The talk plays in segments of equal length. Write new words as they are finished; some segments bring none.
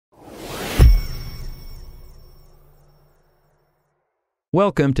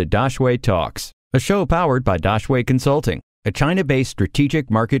Welcome to Daxue Talks, a show powered by Daxue Consulting, a China-based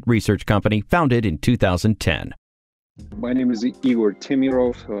strategic market research company founded in 2010. My name is Igor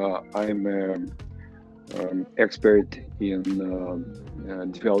Temirov. I'm an expert in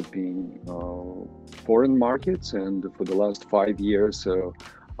developing foreign markets, and for the last 5 years,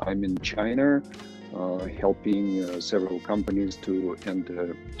 I'm in China, helping several companies to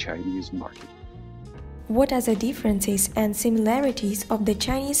enter Chinese market. What are the differences and similarities of the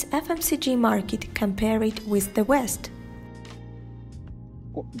Chinese FMCG market compared with the West?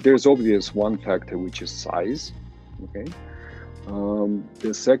 There's obvious one factor, which is size. Okay.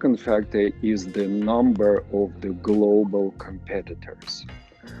 The second factor is the number of the global competitors.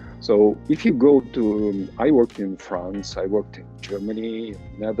 So if you go to, I worked in France, I worked in Germany,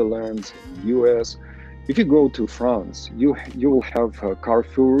 Netherlands, US. If you go to France, you will have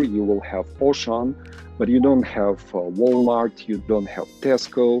Carrefour, you will have Auchan, but you don't have Walmart, you don't have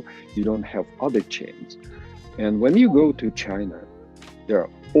Tesco, you don't have other chains. And when you go to China, they're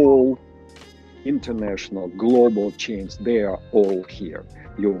all international, global chains. They are all here.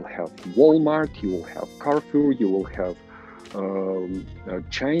 You will have Walmart, you will have Carrefour, you will have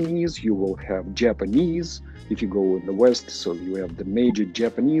Chinese, you will have Japanese. If you go in the West, so you have the major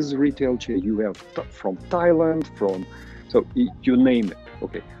Japanese retail chain, you have from Thailand, so you name it.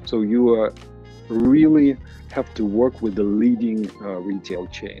 Okay, so you really have to work with the leading retail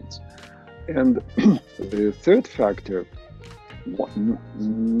chains. And the third factor,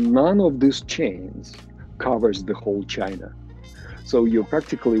 none of these chains covers the whole China. So you're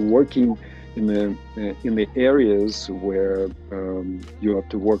practically working in the areas where you have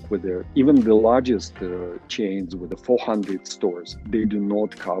to work with even the largest chains with the 400 stores. They do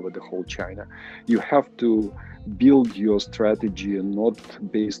not cover the whole China. You have to build your strategy not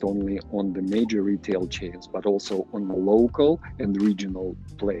based only on the major retail chains, but also on the local and regional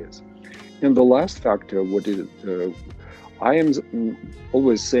players. And the last factor, I am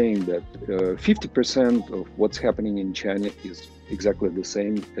always saying that 50% of what's happening in China is exactly the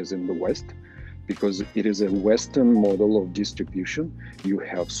same as in the West, because it is a Western model of distribution. You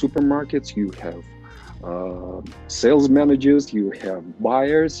have supermarkets, you have sales managers, you have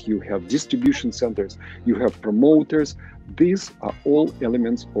buyers, you have distribution centers, you have promoters. These are all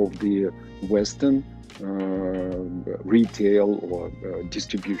elements of the Western retail or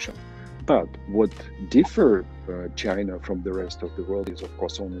distribution. But what differs China from the rest of the world is, of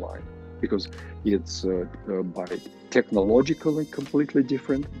course, online, because it's by technologically completely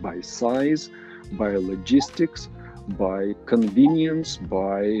different, by size, by logistics, by convenience,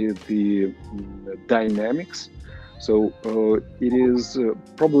 by the dynamics. So it is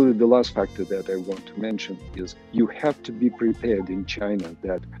probably the last factor that I want to mention is you have to be prepared in China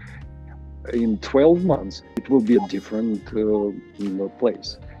that in 12 months, it will be a different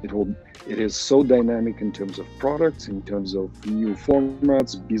place. It is so dynamic in terms of products, in terms of new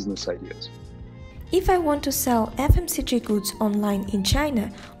formats, business ideas. If I want to sell FMCG goods online in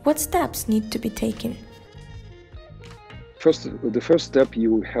China, what steps need to be taken? The first step,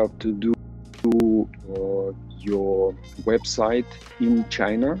 you have to do your website in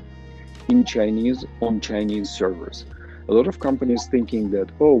China, in Chinese, on Chinese servers. A lot of companies thinking that,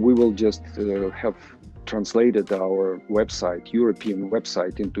 we will just have translated our website, European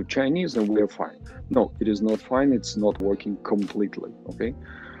website, into Chinese and we are fine. No, it is not fine. It's not working completely. Okay,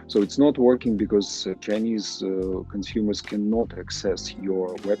 so it's not working because Chinese consumers cannot access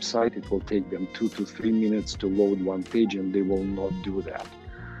your website. It will take them 2 to 3 minutes to load one page, and they will not do that.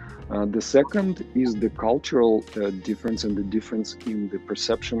 The second is the cultural difference and the difference in the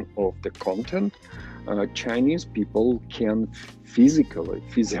perception of the content. Chinese people can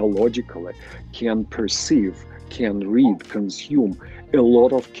physiologically can perceive, can read, consume a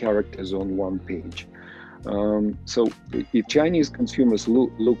lot of characters on one page. So if Chinese consumers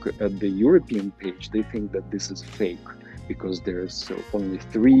look at the European page, they think that this is fake because there's only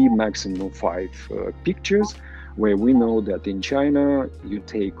 3, maximum 5 pictures, where we know that in China, you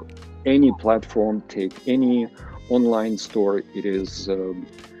take any platform, take any online store, it is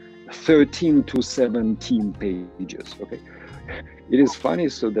 13 to 17 pages. Okay, it is funny,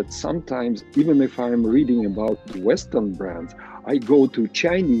 so that sometimes, even if I'm reading about the Western brands, I go to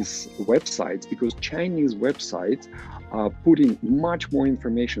Chinese websites because Chinese websites are putting much more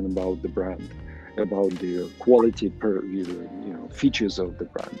information about the brand, about the quality features of the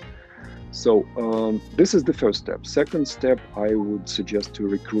brand. So this is the first step. Second step, I would suggest to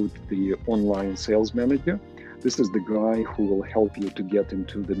recruit the online sales manager. This is the guy who will help you to get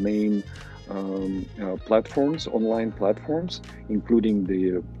into the main platforms, online platforms, including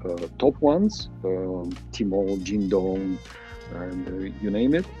the top ones, Tmall, Jingdong, and you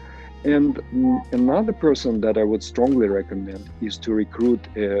name it. And another person that I would strongly recommend is to recruit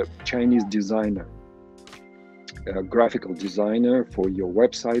a Chinese designer, a graphical designer for your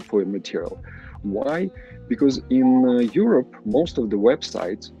website, for your material. Why? Because in Europe, most of the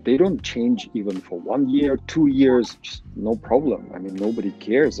websites, they don't change even for 1 year, 2 years, just no problem. I mean, nobody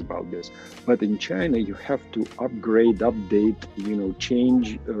cares about this. But in China, you have to upgrade, update,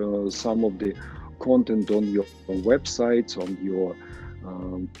 change some of the content on your websites, on your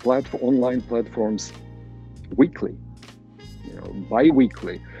online platforms weekly,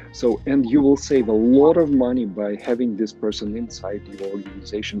 bi-weekly. So, and you will save a lot of money by having this person inside your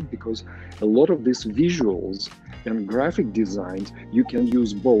organization, because a lot of these visuals and graphic designs you can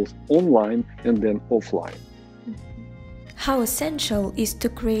use both online and then offline. How essential is to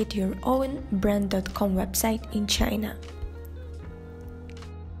create your own brand.com website in China?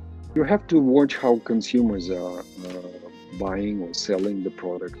 You have to watch how consumers are buying or selling the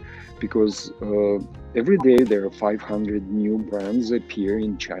product, because every day there are 500 new brands appear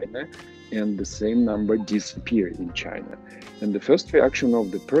in China and the same number disappear in China. And the first reaction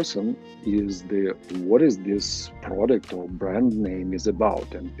of the person is what is this product or brand name is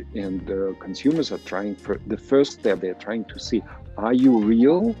about? And consumers are trying, for the first step, they're trying to see, are you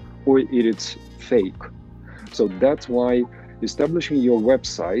real or it's fake? So that's why establishing your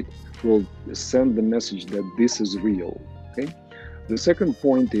website will send the message that this is real. Okay. The second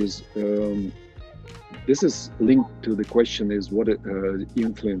point is, this is linked to the question is what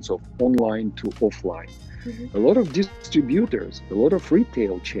influence of online to offline. Mm-hmm. A lot of distributors, a lot of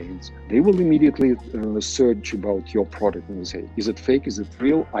retail chains, they will immediately search about your product and say, is it fake? Is it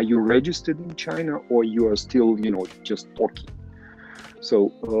real? Are you registered in China, or you are still, just talking?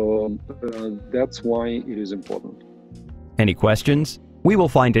 So that's why it is important. Any questions? We will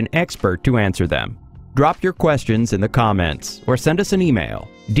find an expert to answer them. Drop your questions in the comments or send us an email,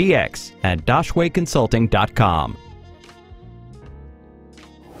 dx@dashwayconsulting.com.